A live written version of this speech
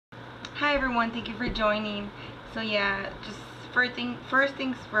Hi everyone, thank you for joining. So yeah, just first things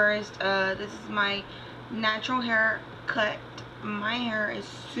first, this is my natural hair cut. My hair is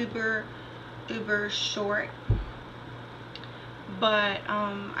super uber short, but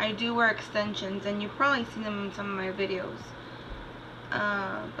I do wear extensions, and you've probably seen them in some of my videos.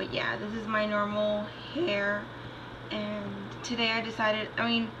 But yeah, this is my normal hair, and today I decided,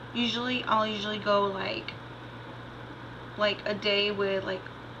 usually I'll go like a day with like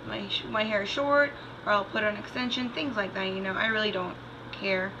my hair short, or I'll put on extension, things like that, I really don't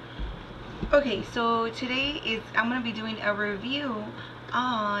care. Okay, so today I'm gonna be doing a review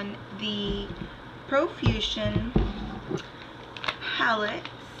on the Profusion palettes.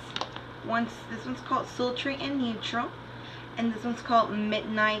 This one's called Sultry and Neutral, and this one's called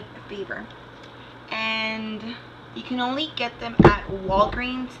Midnight Fever, and you can only get them at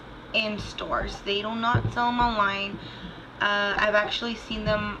Walgreens in stores. They do not sell them online. I've actually seen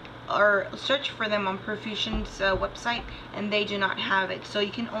them or searched for them on Profusion's website, and they do not have it. So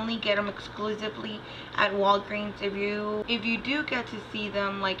you can only get them exclusively at Walgreens. If you do get to see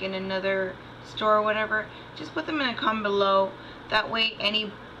them like in another store or whatever, just put them in a comment below. That way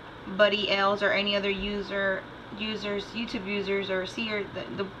anybody else or any other YouTube users, or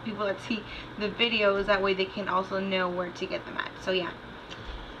the people that see the videos, that way they can also know where to get them at. So yeah,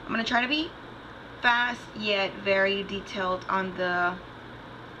 I'm gonna try to be fast yet very detailed on the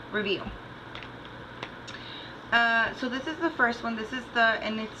review. So this is the first one. This is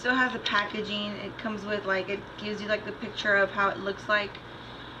and it still has the packaging. It comes with it gives you like the picture of how it looks like,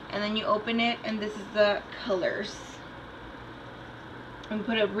 and then you open it, and this is the colors. I'm gonna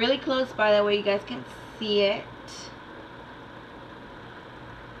put it really close by, that way you guys can see it.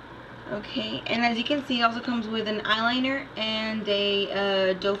 Okay, and as you can see, it also comes with an eyeliner and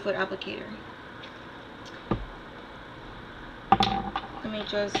a doe foot applicator.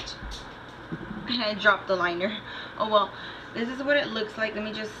 I dropped the liner. Oh well, this is what it looks like. Let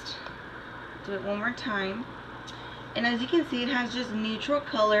me just do it one more time. And as you can see, it has just neutral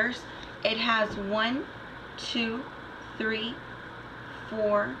colors. It has 1, 2, 3,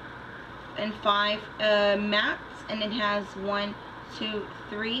 4, and 5 mattes, and it has 1, 2,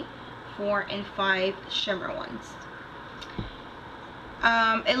 3, 4, and 5 shimmer ones.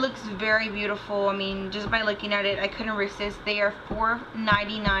 It looks very beautiful. Just by looking at it, I couldn't resist. They are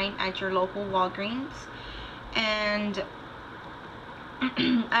 $4.99 at your local Walgreens, and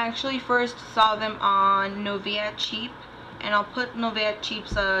I actually first saw them on Novia Cheap, and I'll put Novia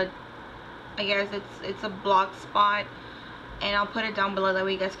Cheap's I guess it's a blog spot, and I'll put it down below, that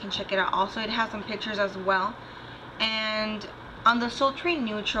way you guys can check it out. Also, it has some pictures as well. And on the Sultry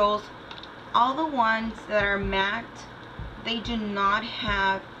Neutrals, all the ones that are matte, they do not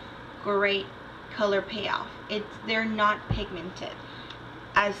have great color payoff. They're not pigmented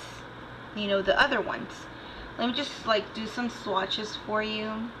as the other ones. Let me just do some swatches for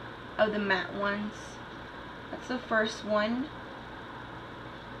you of the matte ones. That's the first one.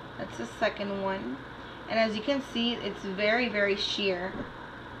 That's the second one. And as you can see, it's very, very sheer.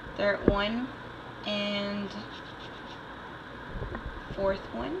 Third one and fourth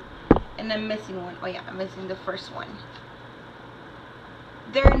one. And I'm missing one. Oh yeah, I'm missing the first one.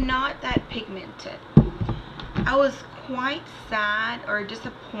 They're not that pigmented. I was quite sad or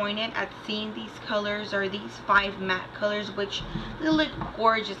disappointed at seeing these colors, or these 5 matte colors, which they look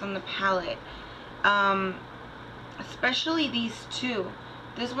gorgeous on the palette. Especially these two.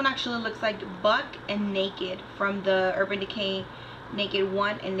 This one actually looks like Buck and Naked from the Urban Decay Naked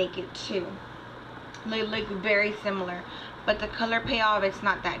 1 and Naked 2. They look very similar, but the color payoff, it's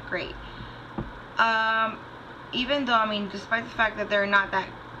not that great. Even though, despite the fact that they're not that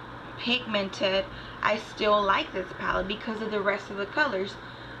pigmented, I still like this palette because of the rest of the colors.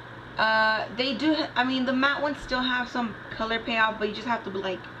 They do, the matte ones still have some color payoff, but you just have to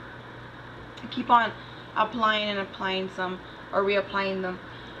keep on applying and applying some, or reapplying them.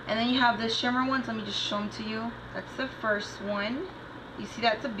 And then you have the shimmer ones. Let me just show them to you. That's the first one. You see,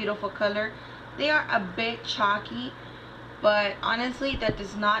 that's a beautiful color. They are a bit chalky, but honestly, that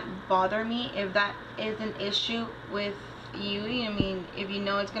does not bother me. If that is an issue with you, if you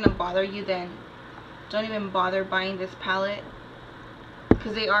know it's gonna bother you, then don't even bother buying this palette,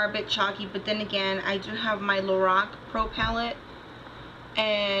 because they are a bit chalky. But then again, I do have my Lorac Pro palette,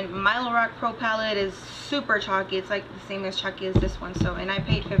 and my Lorac Pro palette is super chalky. It's like the same as chalky as this one. So, and I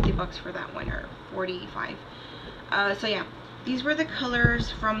paid 50 bucks for that one, or 45. So yeah, these were the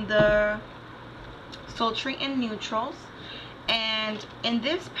colors from the Sultry and Neutrals. And in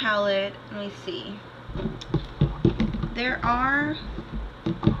this palette, let me see, there are,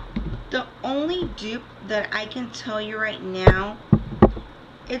 the only dupe that I can tell you right now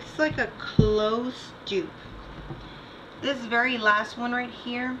It's like a close dupe. This very last one right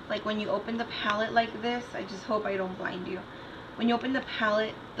here, like when you open the palette like this, I just hope I don't blind you. When you open the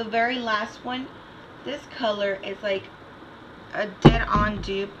palette, the very last one, this color is like a dead-on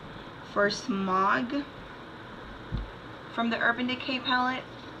dupe for Smog from the Urban Decay palette.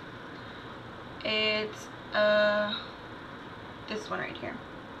 It's this one right here.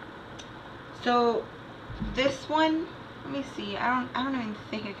 So this one, let me see. I don't even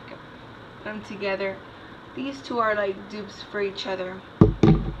think I could put them together. These two are like dupes for each other,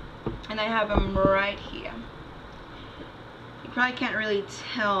 and I have them right here. You probably can't really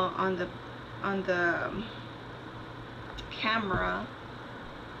tell on the camera.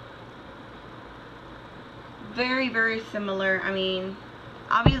 Very, very similar. I mean,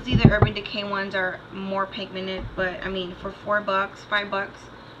 obviously the Urban Decay ones are more pigmented, but I mean, for $4, $5,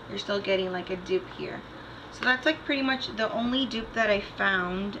 you're still getting like a dupe here. So that's like pretty much the only dupe that I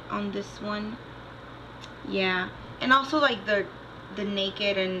found on this one. Yeah, and also like the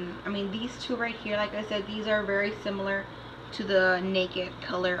Naked, and I mean these two right here, like I said, these are very similar to the Naked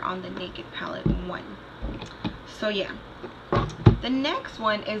color on the Naked palette one. So yeah, the next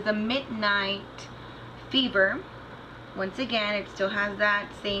one is the Midnight Fever. Once again, it still has that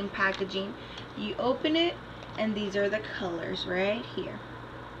same packaging. You open it, and these are the colors right here.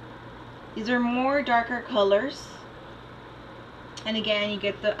 These are more darker colors. And again, you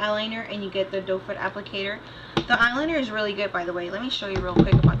get the eyeliner and you get the doe foot applicator. The eyeliner is really good, by the way. Let me show you real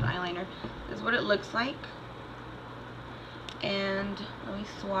quick about the eyeliner. This is what it looks like. And let me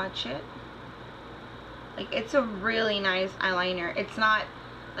swatch it. Like, it's a really nice eyeliner. It's not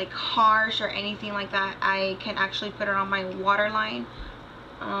like harsh or anything like that. I can actually put it on my waterline.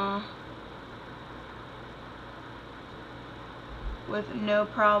 With no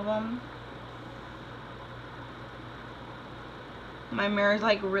problem. My mirror is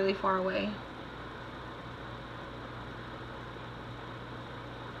like really far away.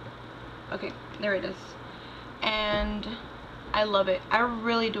 Okay, there it is. And I love it. I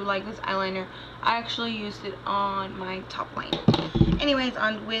really do like this eyeliner. I actually used it on my top line. Anyways,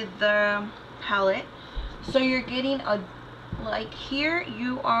 on with the palette. So you're getting a, like here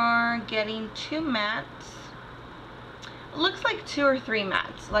you are getting 2 mattes. It looks like 2 or 3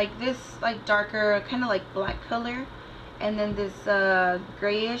 mattes. Like this like darker kind of like black color. And then this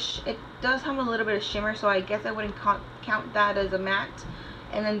grayish, it does have a little bit of shimmer, so I guess I wouldn't count that as a matte.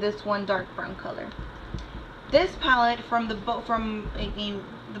 And then this one dark brown color. This palette from both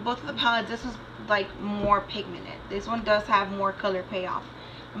of the palettes, this is like more pigmented. This one does have more color payoff.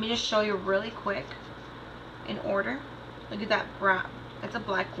 Let me just show you really quick in order. Look at that brown. That's a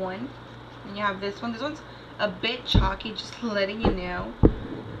black one. And you have this one. This one's a bit chalky, just letting you know.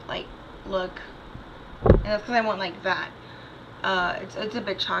 Like, look. And that's because I want like that. It's a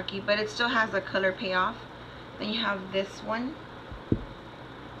bit chalky, but it still has a color payoff. Then you have this one.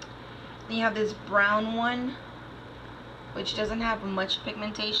 Then you have this brown one, which doesn't have much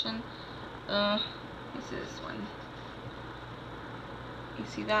pigmentation. This is this one. You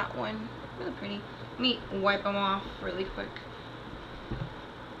see that one? Really pretty. Let me wipe them off really quick.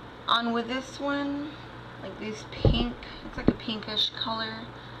 On with this one, like this pink. It's like a pinkish color.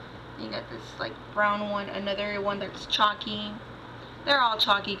 You got this like brown one, another one that's chalky. They're all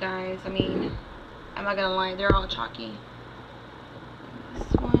chalky, guys. I mean, I'm not gonna lie, they're all chalky.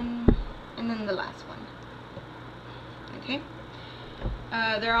 This one, and then the last one. Okay,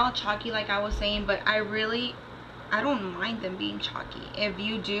 they're all chalky, like I was saying, but I don't mind them being chalky. If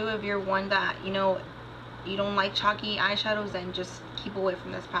you do, if you're one that you don't like chalky eyeshadows, then just keep away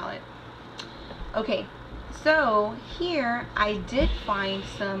from this palette. Okay. So here I did find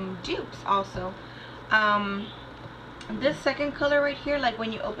some dupes also. This second color right here, like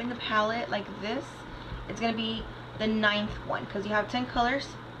when you open the palette like this, it's gonna be the 9th one, because you have 10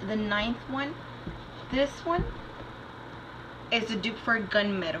 colors. The 9th one, this one is the dupe for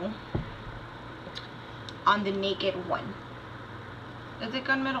Gunmetal on the Naked one. Is it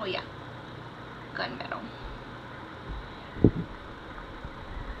Gunmetal? Yeah, Gunmetal.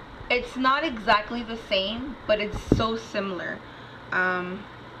 It's not exactly the same, but it's so similar.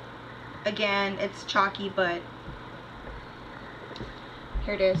 Again, it's chalky, but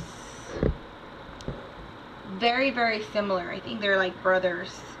here it is. Very, very similar. I think they're like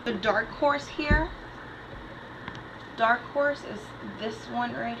brothers. The Dark Horse here. Dark Horse is this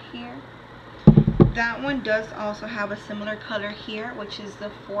one right here. That one does also have a similar color here, which is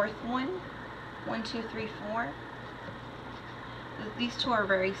the 4th one. 1, 2, 3, 4. These two are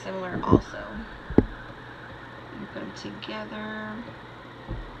very similar also. Let me put them together.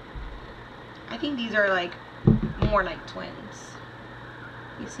 I think these are like more like twins.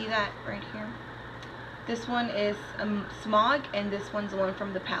 You see that right here? This one is Smog, and this one's the one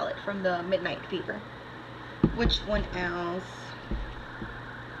from the palette, from the Midnight Fever. Which one else?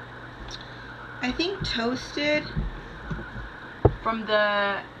 I think Toasted from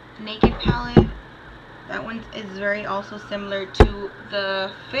the Naked palette. That one is very also similar to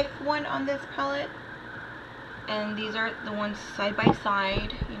the 5th one on this palette. And these are the ones side by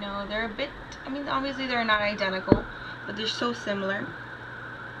side. You know, they're a bit, I mean, obviously they're not identical, but they're so similar.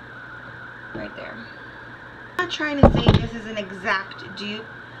 Right there. I'm not trying to say this is an exact dupe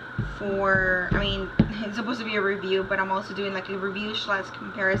for, I mean, it's supposed to be a review, but I'm also doing like a review /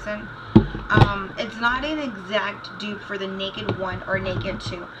 comparison. It's not an exact dupe for the Naked 1 or Naked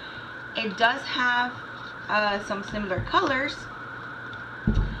 2. It does have some similar colors,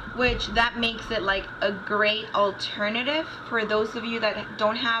 which that makes it like a great alternative for those of you that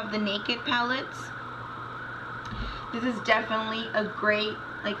don't have the Naked palettes. This is definitely a great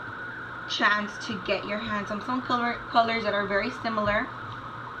like chance to get your hands on some colors that are very similar.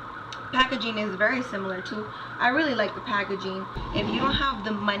 Packaging is very similar too. I really like the packaging. If you don't have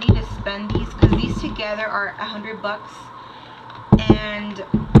the money to spend these, because these together are $100 and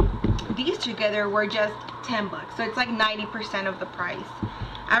these together were just $10, so it's like 90% of the price.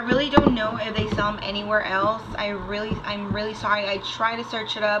 I really don't know if they sell them anywhere else. I'm really sorry. I tried to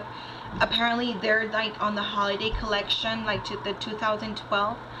search it up. Apparently they're like on the holiday collection, like to the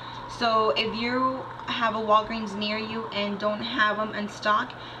 2012. So if you have a Walgreens near you and don't have them in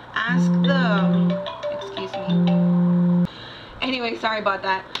stock, ask the, excuse me. Anyway, sorry about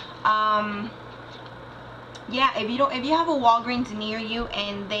that. Yeah, if you have a Walgreens near you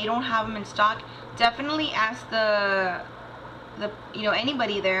and they don't have them in stock, definitely ask the you know,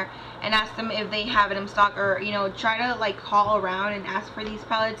 anybody there and ask them if they have it in stock, or you know, try to like call around and ask for these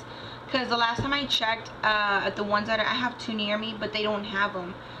palettes, because the last time I checked at the ones that I have 2 near me, but they don't have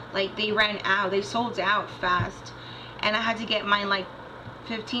them. Like they ran out, they sold out fast, and I had to get mine like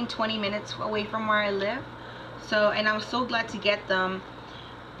 15-20 minutes away from where I live. So, and I'm so glad to get them.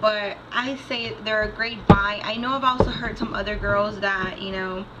 But I say they're a great buy. I know I've also heard some other girls that, you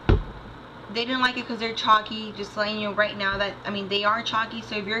know, they didn't like it because they're chalky. Just letting you know right now that, I mean, they are chalky.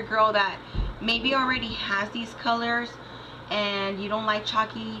 So if you're a girl that maybe already has these colors and you don't like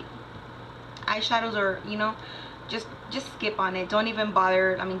chalky eyeshadows, or you know, just skip on it. Don't even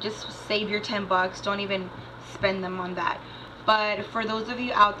bother. I mean, just save your $10. Don't even spend them on that. But for those of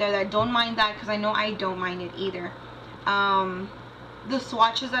you out there that don't mind that, because I know I don't mind it either, the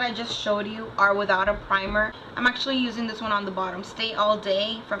swatches that I just showed you are without a primer. I'm actually using this one on the bottom, Stay All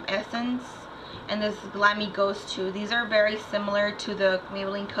Day from Essence, and this Glammy Ghost 2. These are very similar to the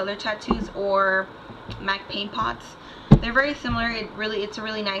Maybelline Color Tattoos or MAC Paint Pots. They're very similar. It's a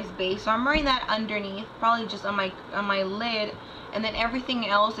really nice base. So I'm wearing that underneath, probably just on my lid, and then everything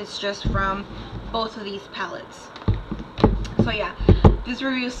else is just from both of these palettes. So yeah, this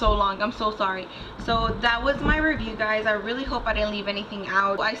review is so long. I'm so sorry. So that was my review, guys. I really hope I didn't leave anything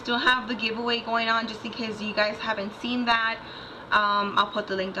out. I still have the giveaway going on, just in case you guys haven't seen that. I'll put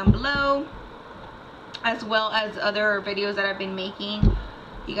the link down below, as well as other videos that I've been making.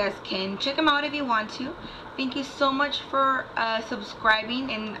 You guys can check them out if you want to. Thank you so much for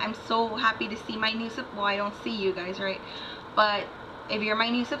subscribing, and I'm so happy to see my new well, I don't see you guys, right? But if you're my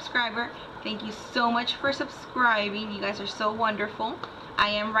new subscriber, thank you so much for subscribing. You guys are so wonderful. I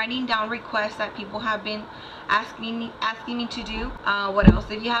am writing down requests that people have been asking me to do. What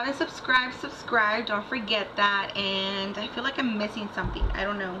else? If you haven't subscribed, subscribe. Don't forget that. And I feel like I'm missing something. I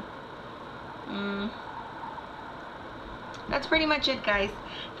don't know. That's pretty much it, guys.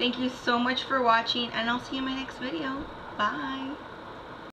 Thank you so much for watching, and I'll see you in my next video. Bye.